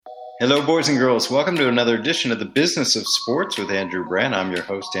Hello, boys and girls. Welcome to another edition of the Business of Sports with Andrew Brandt. I'm your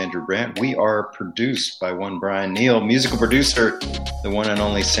host, Andrew Brandt. We are produced by one Brian Neal, musical producer, the one and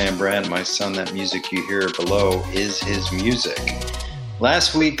only Sam Brandt. My son, that music you hear below is his music.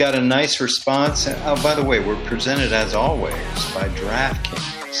 Last week got a nice response. Oh, by the way, we're presented as always by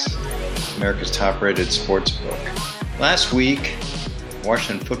DraftKings, America's top-rated sports book. Last week,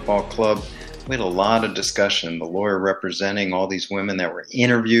 Washington Football Club, we had a lot of discussion. The lawyer representing all these women that were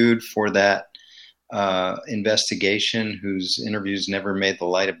interviewed for that investigation, whose interviews never made the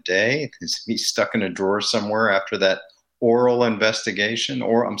light of day. He's stuck in a drawer somewhere after that oral report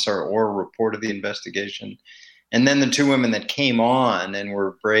of the investigation. And then the two women that came on and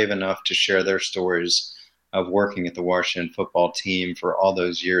were brave enough to share their stories of working at the Washington football team for all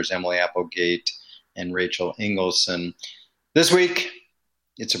those years, Emily Applegate and Rachel Ingleson. This week,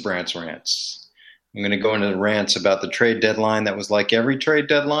 it's a Brandt's Rants. I'm going to go into the rants about the trade deadline that was like every trade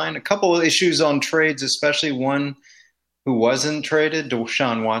deadline. A couple of issues on trades, especially one who wasn't traded,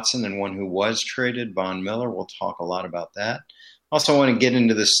 Deshaun Watson, and one who was traded, Von Miller. We'll talk a lot about that. Also want to get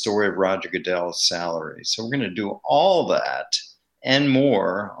into this story of Roger Goodell's salary. So we're going to do all that and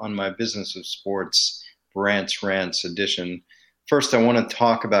more on my Business of Sports Brandt's Rants edition. First, I want to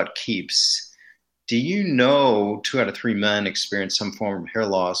talk about keeps. Do you know 2 out of 3 men experience some form of hair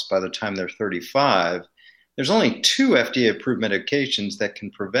loss by the time they're 35? There's only 2 FDA-approved medications that can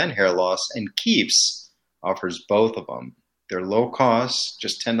prevent hair loss, and Keeps offers both of them. They're low cost,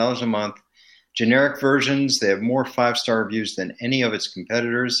 just $10 a month. Generic versions, they have more 5-star reviews than any of its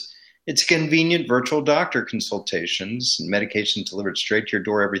competitors. It's convenient virtual doctor consultations and medication delivered straight to your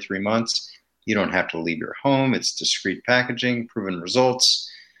door every 3 months. You don't have to leave your home. It's discreet packaging, proven results.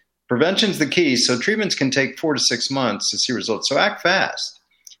 Prevention's the key, so treatments can take 4 to 6 months to see results, so act fast.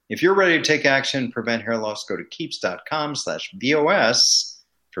 If you're ready to take action and prevent hair loss, go to keeps.com/BOS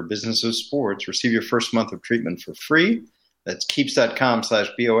for Business of Sports. Receive your first month of treatment for free. That's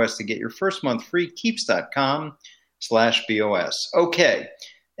keeps.com/BOS to get your first month free, keeps.com/BOS. Okay,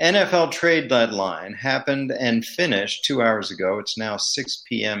 NFL trade deadline happened and finished 2 hours ago. It's now 6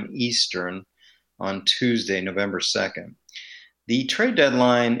 p.m. Eastern on Tuesday, November 2nd. The trade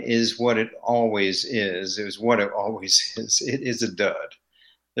deadline is what it always is. It is what it always is. It is a dud.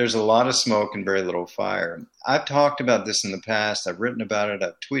 There's a lot of smoke and very little fire. I've talked about this in the past. I've written about it.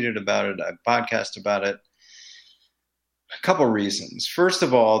 I've tweeted about it. I've podcasted about it. A couple reasons. First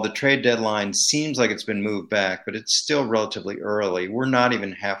of all, the trade deadline seems like it's been moved back, but it's still relatively early. We're not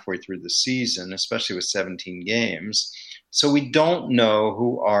even halfway through the season, especially with 17 games. So we don't know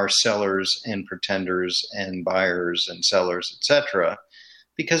who are sellers and pretenders and buyers and sellers, etc.,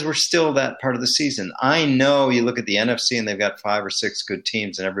 because we're still that part of the season. I know you look at the NFC and they've got 5 or 6 good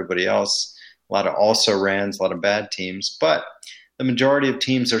teams and everybody else, a lot of also-rans, a lot of bad teams, but the majority of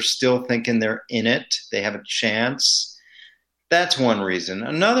teams are still thinking they're in it. They have a chance. That's one reason.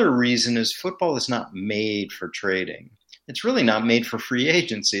 Another reason is football is not made for trading. It's really not made for free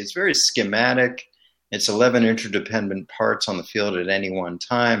agency. It's very schematic. It's 11 interdependent parts on the field at any one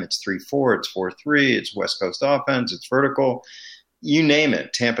time. It's 3-4, it's 4-3, it's West Coast offense, it's vertical. You name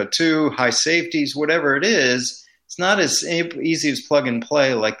it, Tampa 2, high safeties, whatever it is. It's not as easy as plug and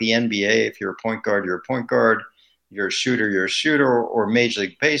play like the NBA. If you're a point guard, you're a point guard. If you're a shooter, you're a shooter. Or Major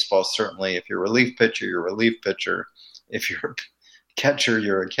League Baseball, certainly. If you're a relief pitcher, you're a relief pitcher. If you're a catcher,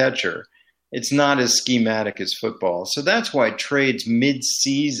 you're a catcher. It's not as schematic as football. So that's why trades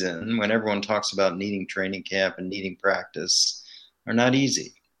mid-season, when everyone talks about needing training camp and needing practice, are not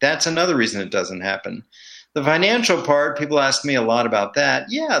easy. That's another reason it doesn't happen. The financial part, people ask me a lot about that.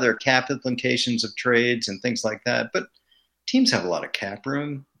 Yeah, there are cap implications of trades and things like that, but teams have a lot of cap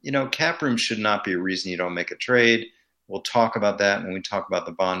room. You know, cap room should not be a reason you don't make a trade. We'll talk about that when we talk about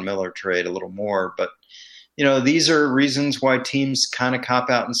the Von Miller trade a little more, but you know, these are reasons why teams kind of cop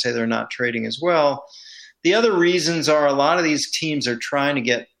out and say they're not trading as well. The other reasons are a lot of these teams are trying to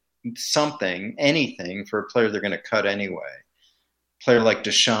get something, anything, for a player they're going to cut anyway. A player like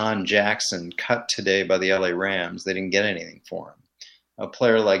Deshaun Jackson cut today by the LA Rams. They didn't get anything for him. A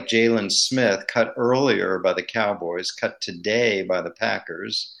player like Jalen Smith cut earlier by the Cowboys, cut today by the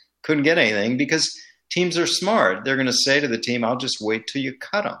Packers. Couldn't get anything because teams are smart. They're going to say to the team, I'll just wait till you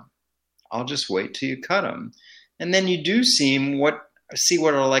cut them. I'll just wait till you cut them. And then you do see what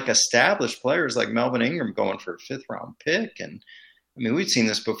are like established players like Melvin Ingram going for a 5th-round pick. And, I mean, we've seen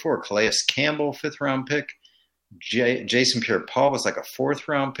this before. Calais Campbell, 5th-round pick. Jason Pierre-Paul was like a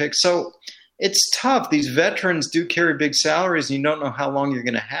 4th-round pick. So it's tough. These veterans do carry big salaries, and you don't know how long you're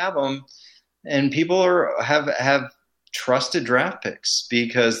going to have them. And people have trusted draft picks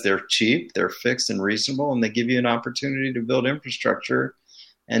because they're cheap, they're fixed and reasonable, and they give you an opportunity to build infrastructure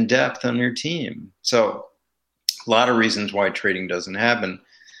and depth on your team. So a lot of reasons why trading doesn't happen.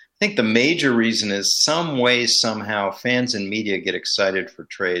 I think the major reason is some way, somehow, fans and media get excited for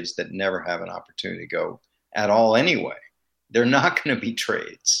trades that never have an opportunity to go at all anyway. They're not going to be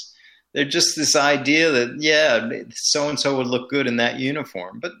trades. They're just this idea that, yeah, so-and-so would look good in that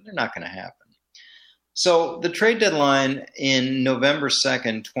uniform, but they're not going to happen. So the trade deadline in November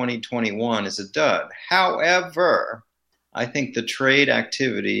 2nd, 2021 is a dud. However, I think the trade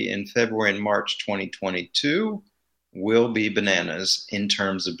activity in February and March 2022 will be bananas in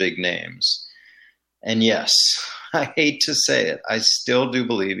terms of big names. And yes, I hate to say it, I still do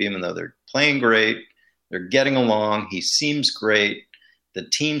believe, even though they're playing great, they're getting along, he seems great, the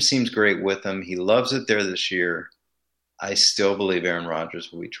team seems great with him, he loves it there this year, I still believe Aaron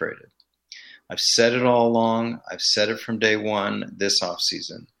Rodgers will be traded. I've said it all along. I've said it from day one this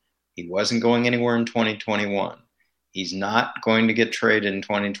offseason. He wasn't going anywhere in 2021. He's not going to get traded in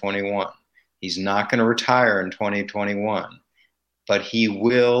 2021. He's not going to retire in 2021. But he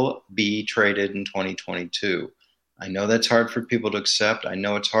will be traded in 2022. I know that's hard for people to accept. I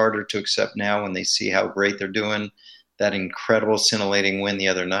know it's harder to accept now when they see how great they're doing. That incredible scintillating win the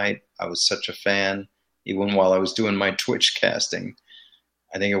other night. I was such a fan, even while I was doing my Twitch casting.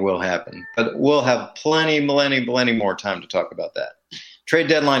 I think it will happen. But we'll have plenty more time to talk about that. Trade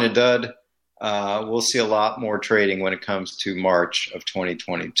deadline a dud. We'll see a lot more trading when it comes to March of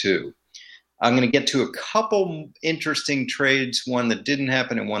 2022. I'm going to get to a couple interesting trades, one that didn't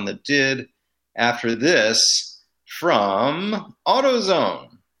happen and one that did, after this from AutoZone.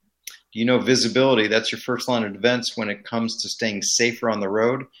 You know, visibility, that's your first line of defense when it comes to staying safer on the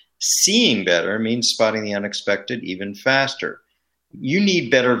road. Seeing better means spotting the unexpected even faster. You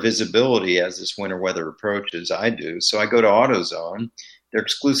need better visibility as this winter weather approaches. I do. So I go to AutoZone. Their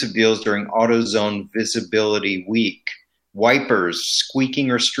exclusive deals during AutoZone Visibility Week. Wipers squeaking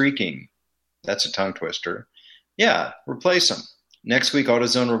or streaking. That's a tongue twister. Yeah, replace them. Next week,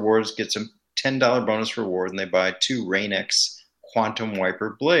 AutoZone Rewards gets a $10 bonus reward and they buy 2 Rain-X Quantum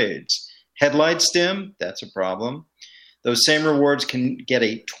Wiper blades. Headlights dim? That's a problem. Those same rewards can get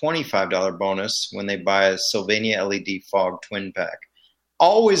a $25 bonus when they buy a Sylvania LED Fog Twin Pack.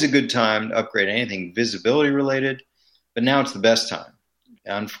 Always a good time to upgrade anything visibility related, but now it's the best time.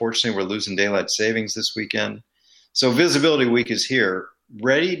 Unfortunately, we're losing daylight savings this weekend. So Visibility Week is here.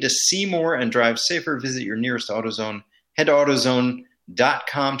 Ready to see more and drive safer? Visit your nearest AutoZone. Head to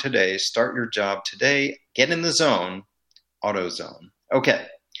AutoZone.com today. Start your job today. Get in the zone. AutoZone. Okay.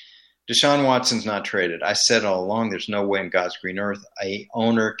 Deshaun Watson's not traded. I said all along, there's no way in God's green earth a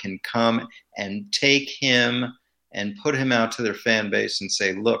owner can come and take him and put him out to their fan base and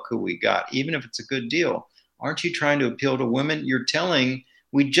say, look who we got, even if it's a good deal. Aren't you trying to appeal to women? You're telling,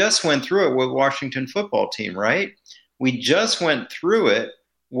 we just went through it with Washington football team, right? We just went through it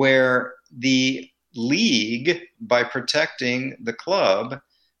where the league, by protecting the club,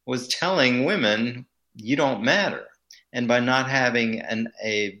 was telling women, you don't matter. And by not having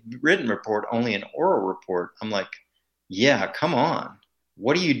a written report, only an oral report, I'm like, yeah, come on.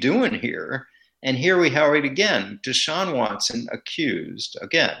 What are you doing here? And here we have it again. Deshaun Watson accused,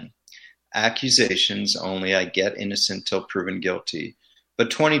 again, accusations only. I get innocent till proven guilty.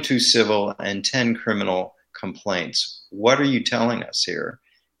 But 22 civil and 10 criminal complaints. What are you telling us here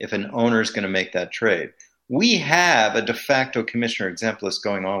if an owner is going to make that trade? We have a de facto commissioner exempt list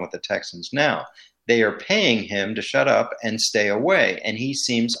going on with the Texans now. They are paying him to shut up and stay away, and he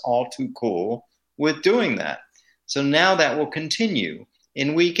seems all too cool with doing that. So now that will continue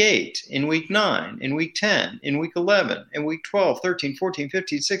in week 8, in week 9, in week 10, in week 11, in week 12, 13, 14,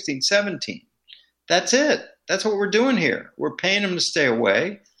 15, 16, 17. That's it. That's what we're doing here. We're paying him to stay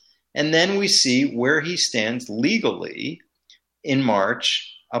away, and then we see where he stands legally in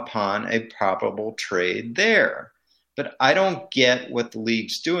March upon a probable trade there. But I don't get what the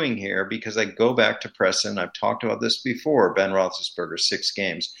league's doing here because I go back to Preston. I've talked about this before. Ben Roethlisberger, 6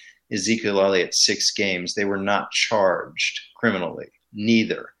 games. Ezekiel Elliott, 6 games. They were not charged criminally.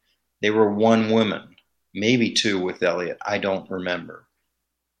 Neither. They were 1 woman, maybe 2 with Elliott. I don't remember.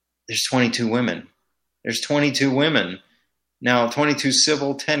 There's 22 women. There's 22 women. Now, 22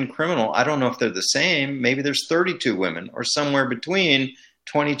 civil, 10 criminal. I don't know if they're the same. Maybe there's 32 women or somewhere between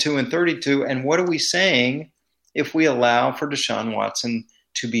 22 and 32. And what are we saying if we allow for Deshaun Watson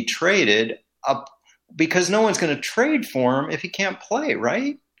to be traded up? Because no one's going to trade for him if he can't play,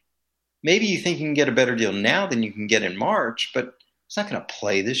 right? Maybe you think you can get a better deal now than you can get in March, but he's not going to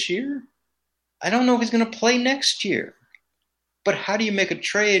play this year. I don't know if he's going to play next year. But how do you make a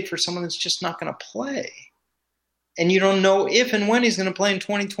trade for someone that's just not going to play? And you don't know if and when he's going to play in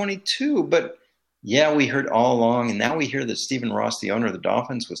 2022. But Yeah, we heard all along, and now we hear that Stephen Ross, the owner of the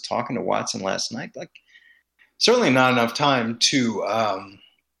Dolphins, was talking to Watson last night. Like, certainly not enough time to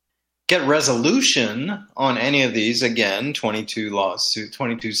get resolution on any of these. Again, 22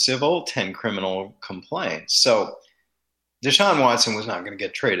 civil, 10 criminal complaints. So Deshaun Watson was not going to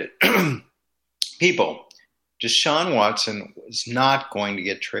get traded. People, Deshaun Watson was not going to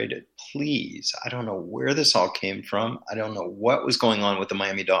get traded. Please, I don't know where this all came from. I don't know what was going on with the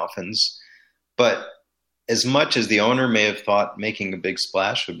Miami Dolphins. But as much as the owner may have thought making a big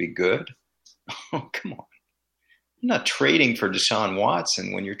splash would be good, oh, come on. You're not trading for Deshaun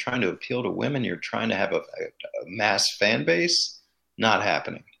Watson when you're trying to appeal to women. You're trying to have a mass fan base. Not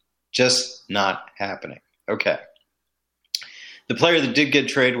happening. Just not happening. Okay. The player that did get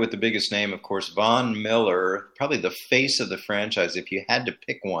traded with the biggest name, of course, Von Miller, probably the face of the franchise if you had to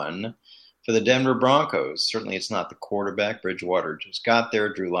pick one for the Denver Broncos. Certainly it's not the quarterback. Bridgewater just got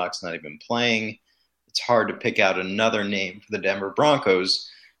there. Drew Lock's not even playing. It's hard to pick out another name for the Denver Broncos.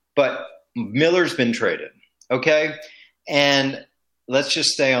 But Miller's been traded. Okay? And let's just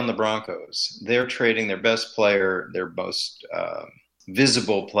stay on the Broncos. They're trading their best player, their most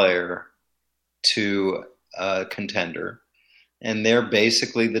visible player to a contender. And they're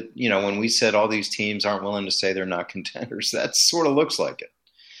basically when we said all these teams aren't willing to say they're not contenders, that sort of looks like it.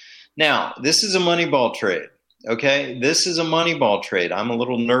 Now, this is a Moneyball trade, okay? This is a Moneyball trade. I'm a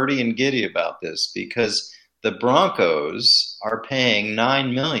little nerdy and giddy about this because the Broncos are paying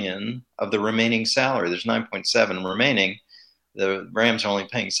 $9 million of the remaining salary. There's $9.7 remaining. The Rams are only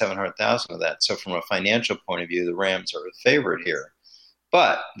paying $700,000 of that. So from a financial point of view, the Rams are a favorite here.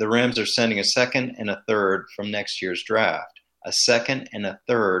 But the Rams are sending a second and a third from next year's draft. A second and a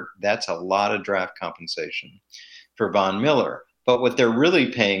third, that's a lot of draft compensation for Von Miller. But what they're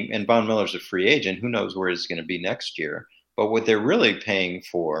really paying, and Von Miller's a free agent, who knows where he's going to be next year, but what they're really paying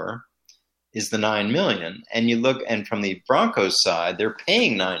for is the $9 million. And you look, and from the Broncos side, they're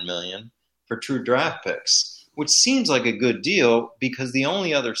paying $9 million for true draft picks, which seems like a good deal because the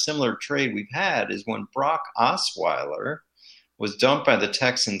only other similar trade we've had is when Brock Osweiler was dumped by the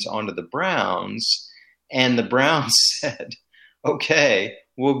Texans onto the Browns, and the Browns said, okay,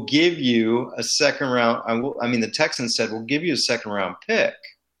 we'll give you a second round. The Texans said, we'll give you a second round pick.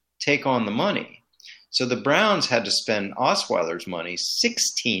 Take on the money. So the Browns had to spend Osweiler's money,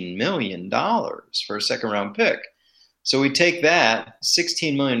 $16 million for a second round pick. So we take that,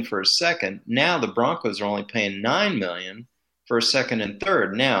 $16 million for a second. Now the Broncos are only paying $9 million for a second and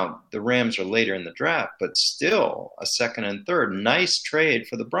third. Now the Rams are later in the draft, but still a second and third. Nice trade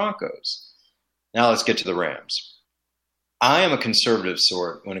for the Broncos. Now let's get to the Rams. I am a conservative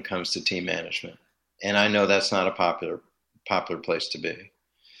sort when it comes to team management, and I know that's not a popular place to be.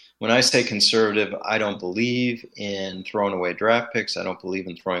 When I say conservative, I don't believe in throwing away draft picks. I don't believe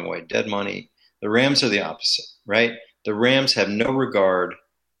in throwing away dead money. The Rams are the opposite, right? The Rams have no regard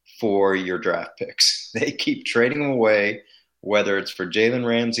for your draft picks. They keep trading them away, whether it's for Jalen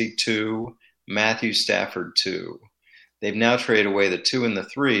Ramsey 2, Matthew Stafford 2. They've now traded away the 2 and the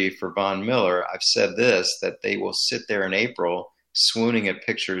 3 for Von Miller. I've said this, that they will sit there in April swooning at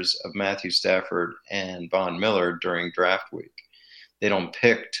pictures of Matthew Stafford and Von Miller during draft week. They don't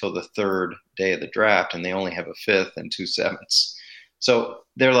pick till the third day of the draft, and they only have a fifth and 2 sevenths. So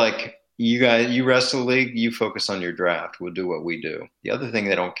they're like, you guys, you rest of the league, you focus on your draft. We'll do what we do. The other thing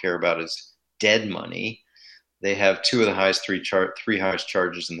they don't care about is dead money. They have three highest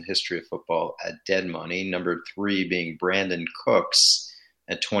charges in the history of football at dead money. Number 3 being Brandon Cooks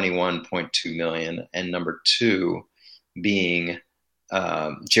at $21.2 million, and number 2 being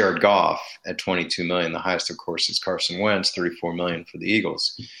Jared Goff at $22 million. The highest, of course, is Carson Wentz, $34 million for the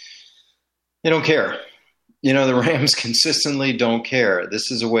Eagles. They don't care. The Rams consistently don't care.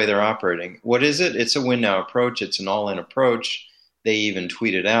 This is the way they're operating. What is it? It's a win now approach. It's an all-in approach. They even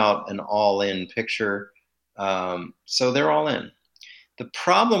tweeted out an all-in picture. So they're all in. The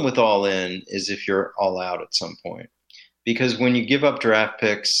problem with all in is if you're all out at some point, because when you give up draft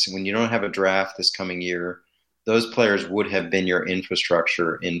picks, when you don't have a draft this coming year, those players would have been your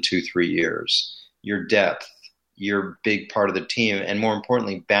infrastructure in 2-3 years, your depth, your big part of the team, and more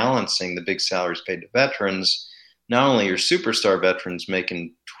importantly, balancing the big salaries paid to veterans, not only your superstar veterans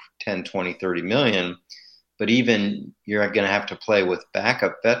making 10, 20, 30 million, but even you're going to have to play with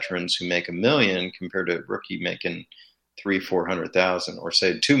backup veterans who make $1 million compared to a rookie making $300,000-400,000, or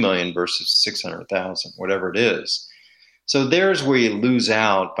say $2 million versus $600,000, whatever it is. So there's where you lose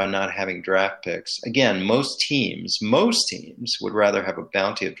out by not having draft picks. Again, most teams would rather have a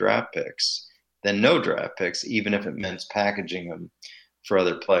bounty of draft picks than no draft picks, even if it meant packaging them for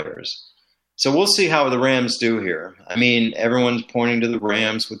other players. So we'll see how the Rams do here. I mean, everyone's pointing to the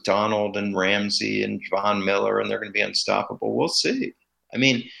Rams with Donald and Ramsey and Von Miller, and they're going to be unstoppable. We'll see. I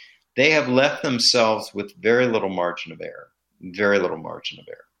mean, they have left themselves with very little margin of error, very little margin of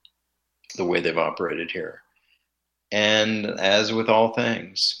error, the way they've operated here. And as with all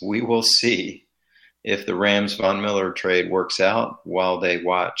things, we will see if the Rams-Von Miller trade works out while they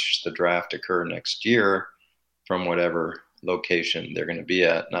watch the draft occur next year from whatever location they're going to be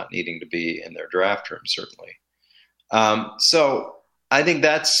at, not needing to be in their draft room, certainly. So I think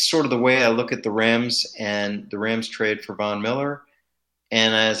that's sort of the way I look at the Rams and the Rams trade for Von Miller.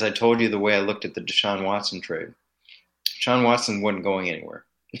 And as I told you, the way I looked at the Deshaun Watson trade. Deshaun Watson wasn't going anywhere,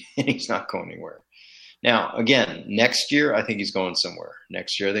 and he's not going anywhere. Now, again, next year, I think he's going somewhere.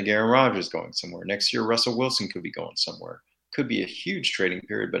 Next year, I think Aaron Rodgers is going somewhere. Next year, Russell Wilson could be going somewhere. Could be a huge trading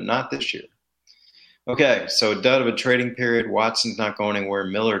period, but not this year. Okay, so a dud of a trading period. Watson's not going anywhere.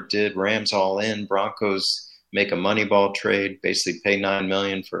 Miller did. Rams all in. Broncos make a Moneyball trade, basically pay $9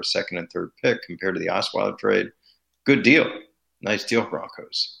 million for a second and third pick compared to the Osweiler trade. Good deal. Nice deal,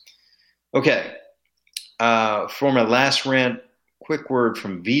 Broncos. Okay, for my last rant, quick word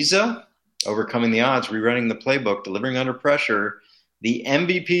from Visa. Overcoming the odds, rerunning the playbook, delivering under pressure. The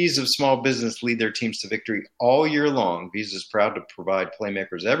MVPs of small business lead their teams to victory all year long. Visa is proud to provide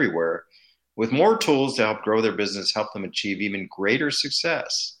playmakers everywhere with more tools to help grow their business, help them achieve even greater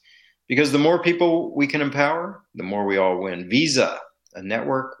success. Because the more people we can empower, the more we all win. Visa, a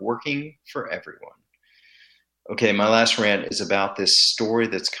network working for everyone. Okay, my last rant is about this story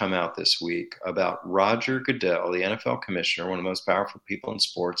that's come out this week about Roger Goodell, the NFL commissioner, one of the most powerful people in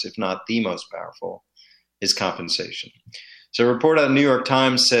sports, if not the most powerful, his compensation. So a report out of the New York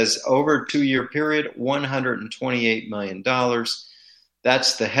Times says over a 2-year period, $128 million.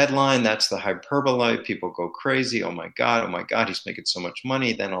 That's the headline. That's the hyperbole. People go crazy. Oh my God, he's making so much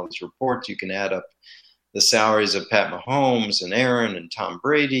money. Then all these reports, you can add up the salaries of Pat Mahomes and Aaron and Tom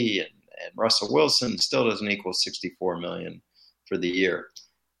Brady and Russell Wilson, still doesn't equal $64 million for the year.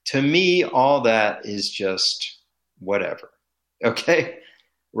 To me, all that is just whatever. Okay?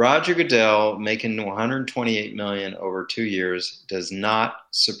 Roger Goodell making $128 million over 2 years does not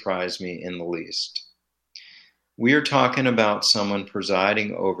surprise me in the least. We are talking about someone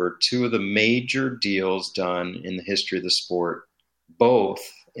presiding over two of the major deals done in the history of the sport, both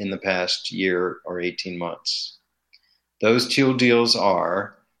in the past year or 18 months. Those two deals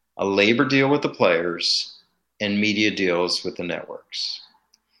are a labor deal with the players and media deals with the networks.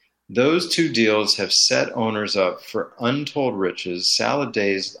 Those two deals have set owners up for untold riches, salad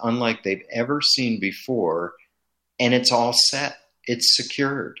days unlike they've ever seen before, and it's all set. It's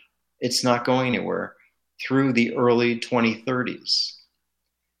secured. It's not going anywhere through the early 2030s.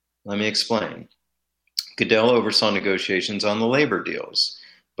 Let me explain. Goodell oversaw negotiations on the labor deals,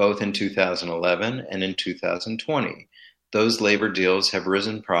 both in 2011 and in 2020. Those labor deals have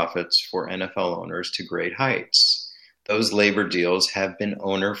risen profits for NFL owners to great heights. Those labor deals have been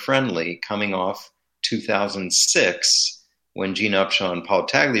owner-friendly, coming off 2006 when Gene Upshaw and Paul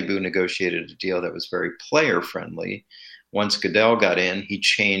Tagliabue negotiated a deal that was very player-friendly. Once Goodell got in, he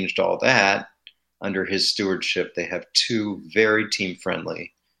changed all that. Under his stewardship, they have two very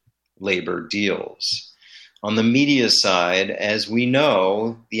team-friendly labor deals. On the media side, as we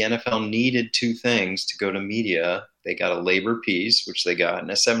know, the NFL needed two things to go to media. They got a labor piece, which they got,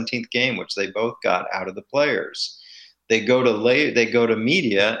 and a 17th game, which they both got out of the players. They go to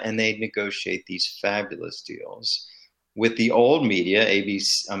media, and they negotiate these fabulous deals with the old media,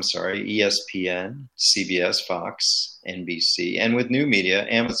 ESPN, CBS, Fox, NBC, and with new media,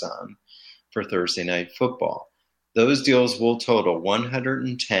 Amazon, for Thursday Night Football. Those deals will total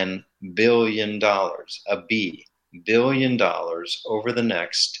 $110 billion, billion dollars over the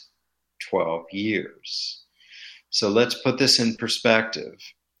next 12 years. So let's put this in perspective.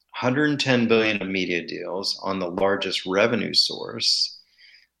 $110 billion of media deals on the largest revenue source,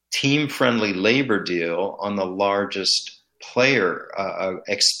 team-friendly labor deal on the largest player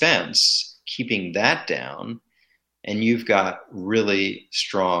expense, keeping that down, and you've got really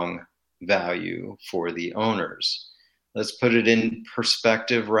strong value for the owners. Let's put it in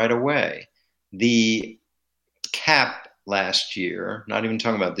perspective right away. The cap last year, not even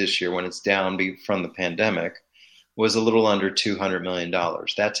talking about this year when it's down from the pandemic, was a little under $200 million.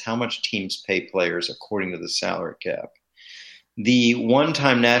 That's how much teams pay players according to the salary cap. The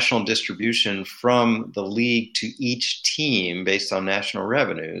one-time national distribution from the league to each team based on national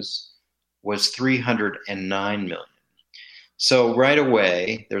revenues was $309 million. So right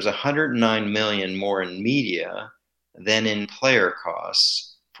away, there's $109 million more in media than in player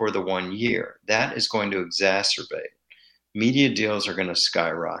costs for the 1 year. That is going to exacerbate Media deals are going to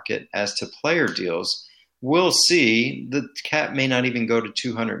skyrocket. As to player deals, we'll see. The cap may not even go to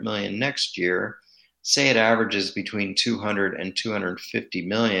 $200 million next year. Say it averages between 200 and 250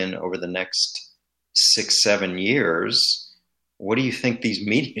 million over the next 6-7 years. What do you think these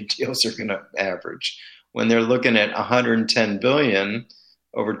media deals are going to average? When they're looking at 110 billion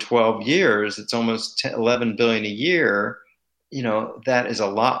over 12 years, it's almost 11 billion a year. That is a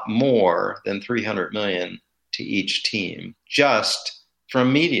lot more than 300 million to each team just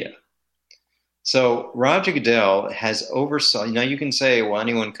from media. So Roger Goodell has oversaw. Now you can say, well,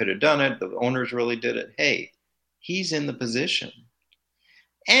 anyone could have done it. The owners really did it. Hey, he's in the position.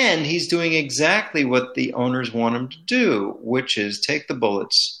 And he's doing exactly what the owners want him to do, which is take the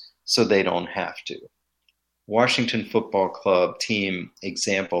bullets so they don't have to. Washington Football Club team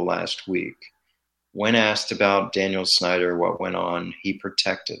example last week. When asked about Daniel Snyder, what went on, he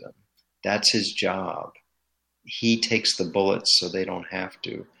protected him. That's his job. He takes the bullets so they don't have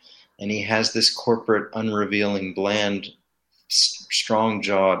to. And he has this corporate, unrevealing, bland,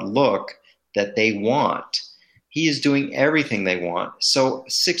 strong-jawed look that they want. He is doing everything they want. So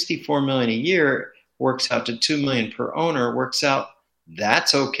 $64 million a year works out to $2 million per owner, works out,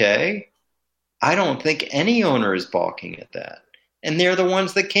 that's okay. I don't think any owner is balking at that. And they're the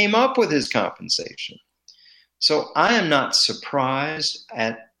ones that came up with his compensation. So I am not surprised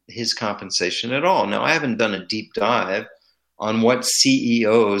at his compensation at all. Now, I haven't done a deep dive on what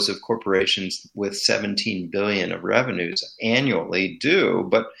CEOs of corporations with 17 billion of revenues annually do,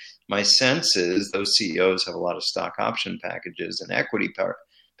 but my sense is those CEOs have a lot of stock option packages and equity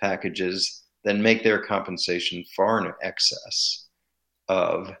packages that make their compensation far in excess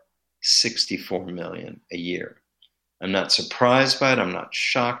of 64 million a year. I'm not surprised by it. I'm not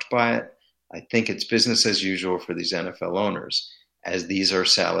shocked by it. I think it's business as usual for these NFL owners, as these are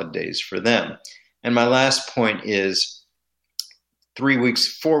salad days for them. And my last point is 5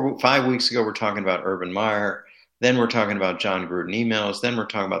 weeks ago, we're talking about Urban Meyer. Then we're talking about John Gruden emails. Then we're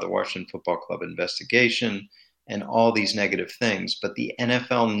talking about the Washington Football Club investigation and all these negative things. But the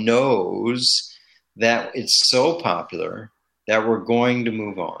NFL knows that it's so popular that we're going to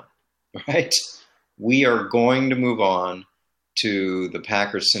move on, right? We are going to move on to the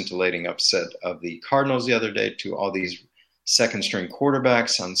Packers' scintillating upset of the Cardinals the other day, to all these second-string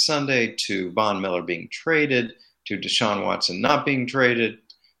quarterbacks on Sunday, to Von Miller being traded, to Deshaun Watson not being traded,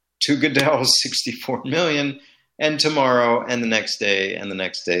 to Goodell's $64 million, and tomorrow and the next day and the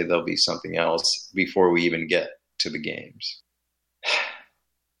next day there'll be something else before we even get to the games.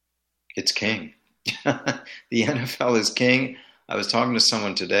 It's king. The NFL is king. I was talking to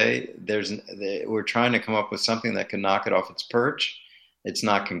someone today. We're trying to come up with something that can knock it off its perch. It's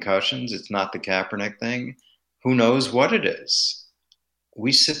not concussions. It's not the Kaepernick thing. Who knows what it is?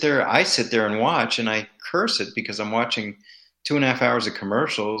 I sit there and watch, and I curse it because I'm watching 2.5 hours of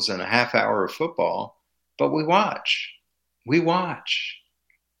commercials and a half hour of football. But we watch. We watch.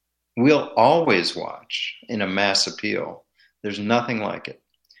 We'll always watch in a mass appeal. There's nothing like it.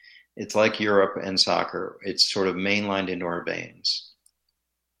 It's like Europe and soccer. It's sort of mainlined into our veins.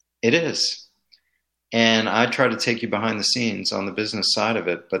 It is. And I try to take you behind the scenes on the business side of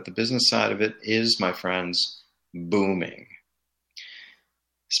it, but the business side of it is, my friends, booming.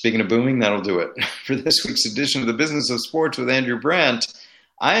 Speaking of booming, that'll do it for this week's edition of the Business of Sports with Andrew Brandt.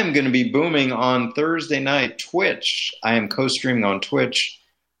 I am going to be booming on Thursday night, Twitch. I am co-streaming on Twitch.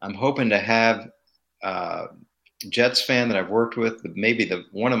 I'm hoping to have Jets fan that I've worked with, maybe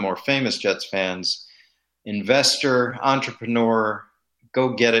one of the more famous Jets fans, investor, entrepreneur,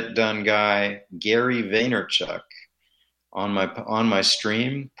 go get it done guy, Gary Vaynerchuk, on my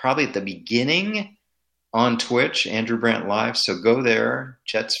stream, probably at the beginning on Twitch, Andrew Brandt Live. So go there,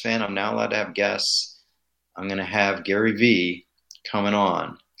 Jets fan. I'm now allowed to have guests. I'm going to have Gary V coming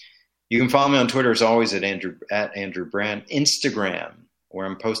on. You can follow me on Twitter as always at Andrew Brandt. Instagram, where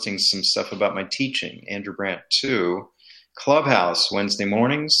I'm posting some stuff about my teaching, Andrew Brandt 2. Clubhouse, Wednesday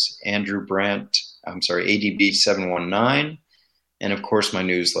mornings, ADB 719. And of course, my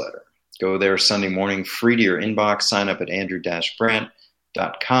newsletter. Go there Sunday morning, free to your inbox. Sign up at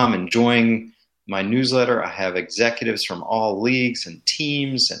andrew-brandt.com. Enjoying my newsletter. I have executives from all leagues and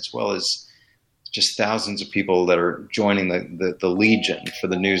teams, as well as just thousands of people that are joining the legion for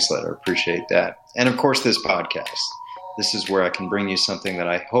the newsletter. Appreciate that. And of course, this podcast. This is where I can bring you something that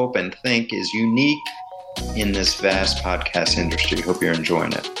I hope and think is unique in this vast podcast industry. Hope you're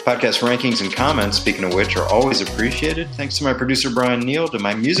enjoying it. Podcast rankings and comments, speaking of which, are always appreciated. Thanks to my producer, Brian Neal, to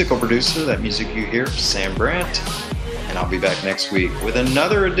my musical producer, that music you hear, Sam Brandt. And I'll be back next week with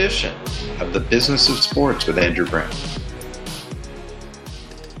another edition of the Business of Sports with Andrew Brandt.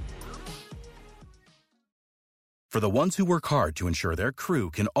 For the ones who work hard to ensure their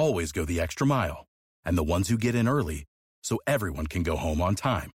crew can always go the extra mile, and the ones who get in early so everyone can go home on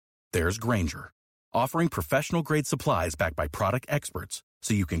time, there's Grainger, offering professional-grade supplies backed by product experts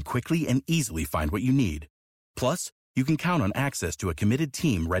so you can quickly and easily find what you need. Plus, you can count on access to a committed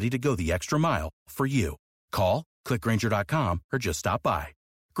team ready to go the extra mile for you. Call, click Grainger.com, or just stop by.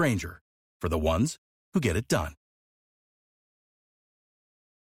 Grainger, for the ones who get it done.